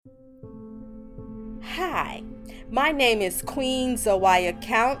Hi, my name is Queen Zawaya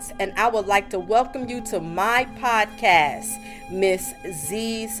Counts, and I would like to welcome you to my podcast, Miss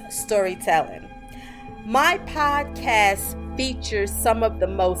Z's Storytelling. My podcast features some of the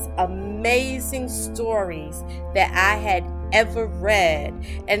most amazing stories that I had ever read,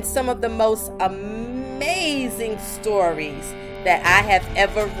 and some of the most amazing stories that I have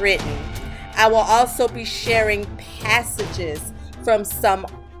ever written. I will also be sharing passages from some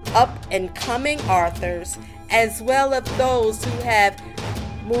up-and-coming authors, as well as those who have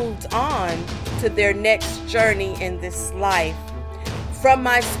moved on to their next journey in this life. From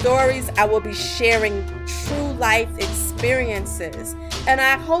my stories, I will be sharing true life experiences, and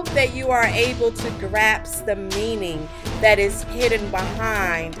I hope that you are able to grasp the meaning that is hidden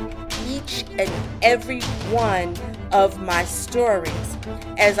behind each and every one of my stories.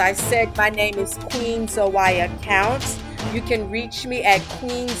 As I said, my name is Queen Zawaya Counts. You can reach me at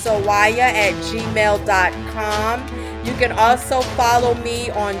queenzawaya@gmail.com. You can also follow me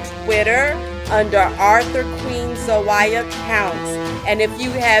on Twitter under Arthur Queen Zawaya Counts. And if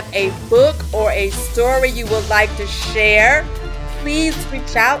you have a book or a story you would like to share, please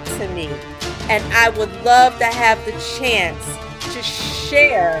reach out to me. And I would love to have the chance to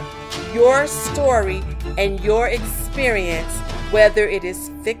share your story and your experience, whether it is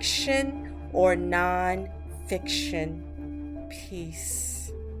fiction or non-fiction.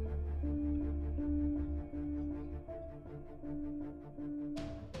 Peace.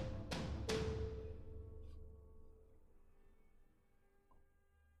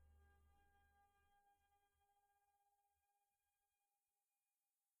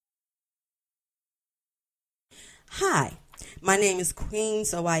 Hi, my name is Queen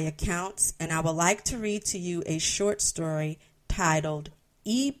Zawaya Counts, and I would like to read to you a short story titled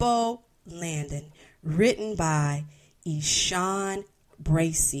Ebo Landon, written by Eshawn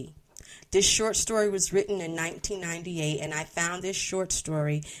Bracey. This short story was written in 1998, and I found this short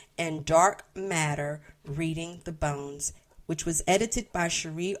story in Dark Matter, Reading the Bones, which was edited by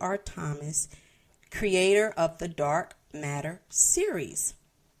Cherie R. Thomas, creator of the Dark Matter series.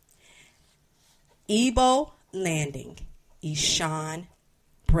 Ebo Landing, Eshawn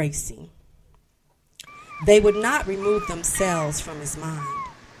Bracey. They would not remove themselves from his mind.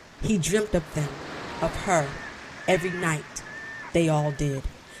 He dreamt of them, of her. Every night, they all did.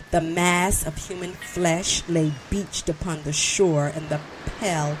 The mass of human flesh lay beached upon the shore in the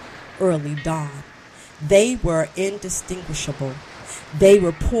pale early dawn. They were indistinguishable. They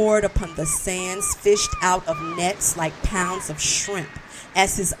were poured upon the sands, fished out of nets like pounds of shrimp.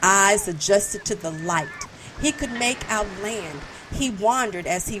 As his eyes adjusted to the light, he could make out land. He wondered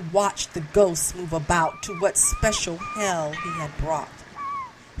as he watched the ghosts move about to what special hell he had brought.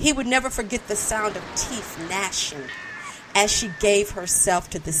 He would never forget the sound of teeth gnashing as she gave herself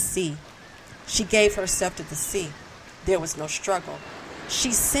to the sea. She gave herself to the sea. There was no struggle.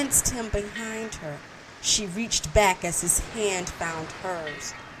 She sensed him behind her. She reached back as his hand found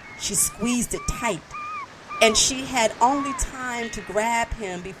hers. She squeezed it tight, and she had only time to grab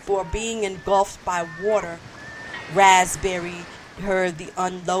him before being engulfed by water. Raspberry heard the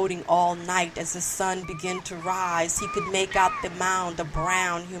unloading all night. As the sun began to rise, he could make out the mound of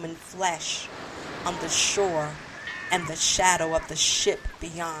brown human flesh on the shore and the shadow of the ship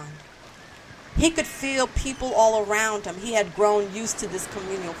beyond. He could feel people all around him. He had grown used to this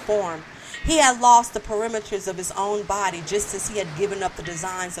communal form. He had lost the perimeters of his own body, just as he had given up the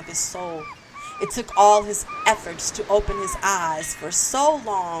designs of his soul. It took all his efforts to open his eyes. For so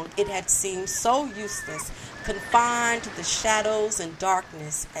long it had seemed so useless, confined to the shadows and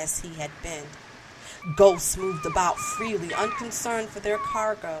darkness as he had been. Ghosts moved about freely, unconcerned for their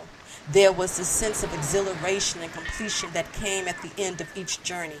cargo. There was a sense of exhilaration and completion that came at the end of each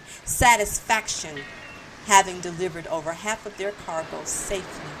journey. Satisfaction. Having delivered over half of their cargo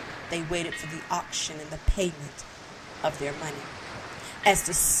safely, they waited for the auction and the payment of their money. As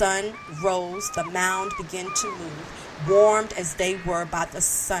the sun rose, the mound began to move. Warmed as they were by the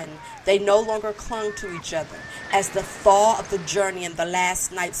sun, they no longer clung to each other. As the thaw of the journey and the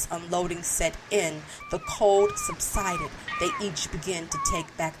last night's unloading set in, the cold subsided. They each began to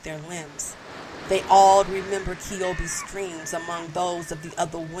take back their limbs. They all remembered Kyobe's screams among those of the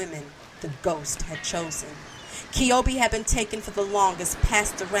other women the ghost had chosen. Kyobe had been taken for the longest,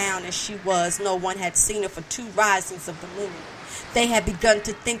 passed around as she was. No one had seen her for 2 risings of the moon. They had begun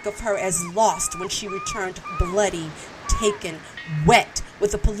to think of her as lost when she returned bloody, taken, wet,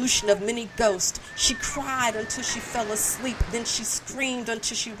 with the pollution of many ghosts. She cried until she fell asleep. Then she screamed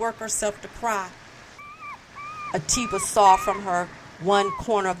until she worked herself to cry. Atiba saw from her one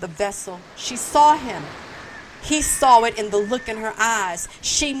corner of the vessel. She saw him. He saw it in the look in her eyes.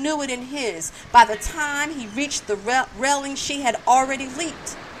 She knew it in his. By the time he reached the railing, she had already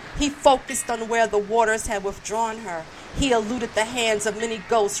leaped. He focused on where the waters had withdrawn her. He eluded the hands of many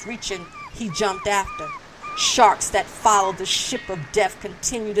ghosts reaching. He jumped after. Sharks that followed the ship of death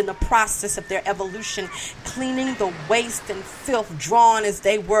continued in the process of their evolution, cleaning the waste and filth drawn as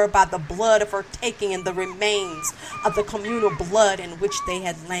they were by the blood of her taking and the remains of the communal blood in which they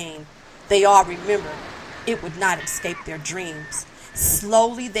had lain. They all remembered. It would not escape their dreams.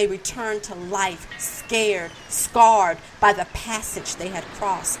 Slowly they returned to life, scared, scarred by the passage they had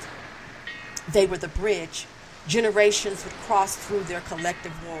crossed. They were the bridge. Generations would cross through their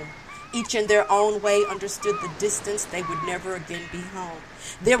collective womb. Each in their own way understood the distance they would never again be home.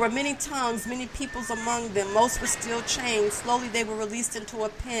 There were many tongues, many peoples among them. Most were still chained. Slowly they were released into a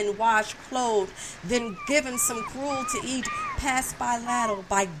pen, washed, clothed, then given some gruel to eat, passed by ladle,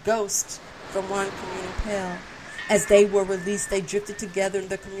 by ghosts from one communal pale. As they were released, they drifted together in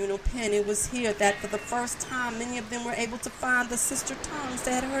the communal pen. It was here that for the first time many of them were able to find the sister tongues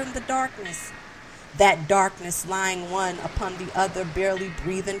they had heard in the darkness. That darkness lying one upon the other, barely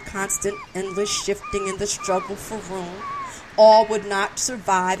breathing, constant, endless shifting in the struggle for room. All would not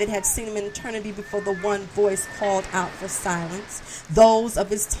survive. It had seemed an eternity before the one voice called out for silence. Those of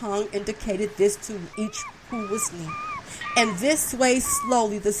his tongue indicated this to each who was near. And this way,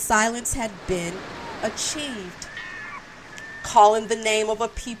 slowly, the silence had been achieved. Calling the name of a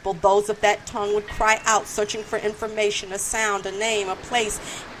people, those of that tongue would cry out, searching for information, a sound, a name, a place,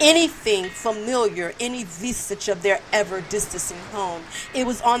 anything familiar, any vestige of their ever-distancing home. It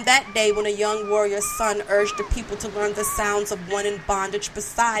was on that day when a young warrior's son urged the people to learn the sounds of one in bondage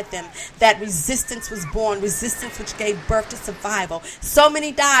beside them, that resistance was born, resistance which gave birth to survival. So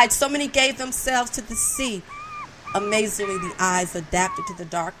many died, so many gave themselves to the sea. Amazingly, the eyes adapted to the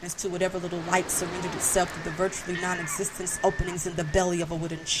darkness, to whatever little light surrendered itself to the virtually non-existent openings in the belly of a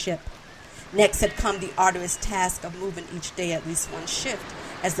wooden ship. Next had come the arduous task of moving each day at least one shift.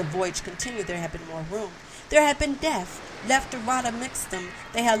 As the voyage continued, there had been more room. There had been death. Left to rot amidst them,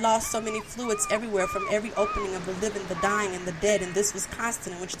 they had lost so many fluids everywhere, from every opening of the living, the dying, and the dead, and this was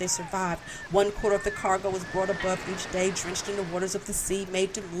constant in which they survived. 1/4 of the cargo was brought above each day, drenched in the waters of the sea,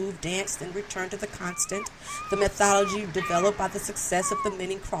 made to move, danced, and returned to the constant. The methodology developed by the success of the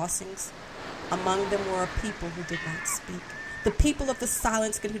many crossings. Among them were a people who did not speak. The people of the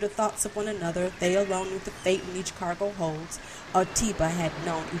silence could hear the thoughts of one another. They alone knew the fate in each cargo holds. Artiba had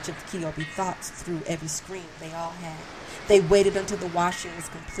known each of the Kiobe thoughts through every screen they all had. They waited until the washing was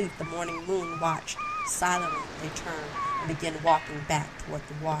complete. The morning moon watched. Silently they turned and began walking back toward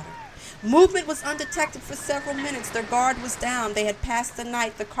the water. Movement was undetected for several minutes. Their guard was down. They had passed the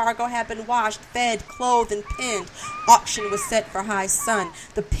night. The cargo had been washed, fed, clothed, and penned. Auction was set for high sun.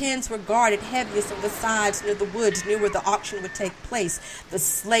 The pens were guarded heaviest on the sides near the woods, near where the auction would take place. The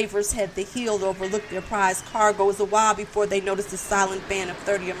slavers had the heel to overlook their prized cargo. It was a while before they noticed the silent band of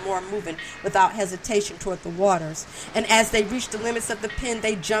 30 or more moving without hesitation toward the waters. And as they reached the limits of the pen,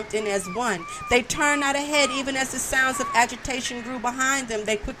 they jumped in as one. They turned not ahead, even as the sounds of agitation grew behind them.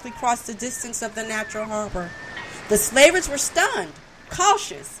 They quickly crossed the distance of the natural harbor. The slavers were stunned,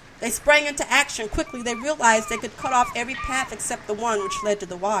 cautious. They sprang into action. Quickly they realized they could cut off every path except the one which led to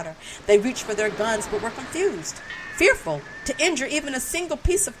the water. They reached for their guns but were confused, fearful to injure even a single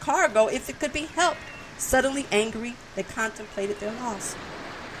piece of cargo if it could be helped. Suddenly angry, they contemplated their loss.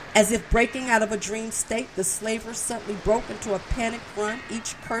 As if breaking out of a dream state, the slavers suddenly broke into a panic run,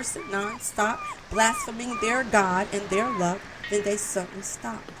 each cursing non-stop, blaspheming their God and their luck. Then they suddenly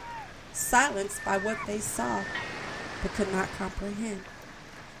stopped, silenced by what they saw, but could not comprehend.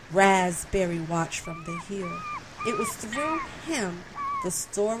 Raspberry watched from the hill. It was through him the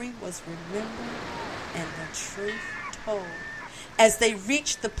story was remembered and the truth told. As they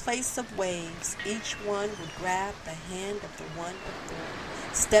reached the place of waves, each one would grab the hand of the one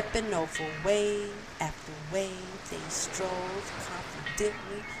before. Stepping over wave after wave, they strove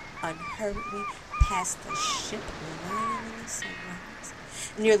confidently, unhurriedly, past the ship lying in the sunrise.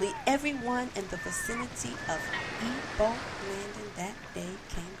 Nearly everyone in the vicinity of Ebo Landing that day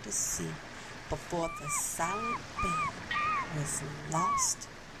came to see before the silent band was lost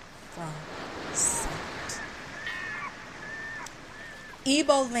from sight.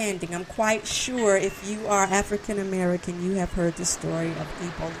 Ebo Landing. I'm quite sure if you are African American, you have heard the story of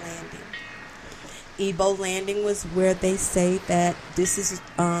Ebo Landing. Ebo Landing was where they say that this is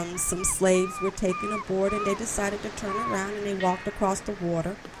some slaves were taken aboard and they decided to turn around and they walked across the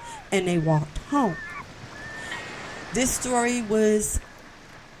water and they walked home. This story was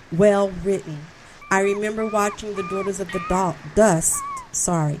well written. I remember watching The Daughters of the Dust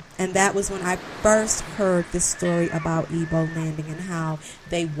And that was when I first heard this story about Ebo Landing and how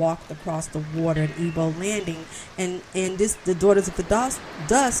they walked across the water in Ebo Landing. And this, the Daughters of the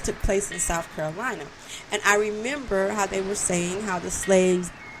Dust took place in South Carolina. And I remember how they were saying how the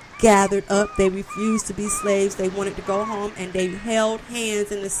slaves gathered up. They refused to be slaves. They wanted to go home, and they held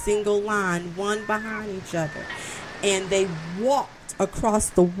hands in a single line, one behind each other. And they walked across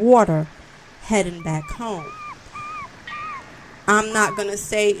the water heading back home. I'm not going to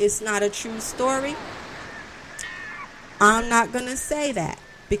say it's not a true story. I'm not going to say that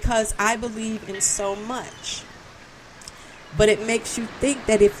because I believe in so much. But it makes you think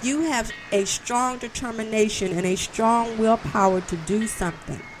that if you have a strong determination and a strong willpower to do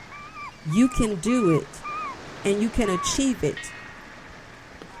something, you can do it and you can achieve it.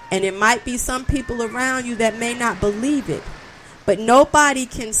 And it might be some people around you that may not believe it, but nobody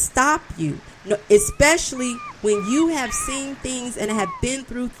can stop you, especially when you have seen things and have been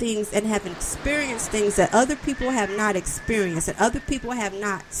through things and have experienced things that other people have not experienced and other people have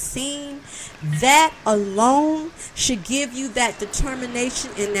not seen. That alone should give you that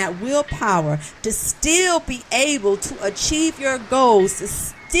determination and that willpower to still be able to achieve your goals, to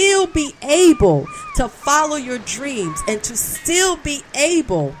still be able to follow your dreams, and to still be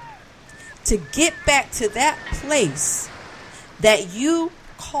able to get back to that place that you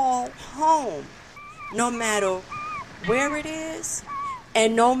call home, no matter where it is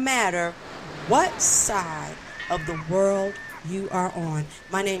and no matter what side of the world you are on.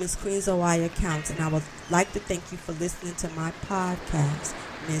 My name is Queen Zoya Counts, and I would like to thank you for listening to my podcast,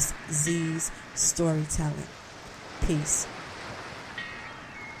 Miss Z's Storytelling. Peace.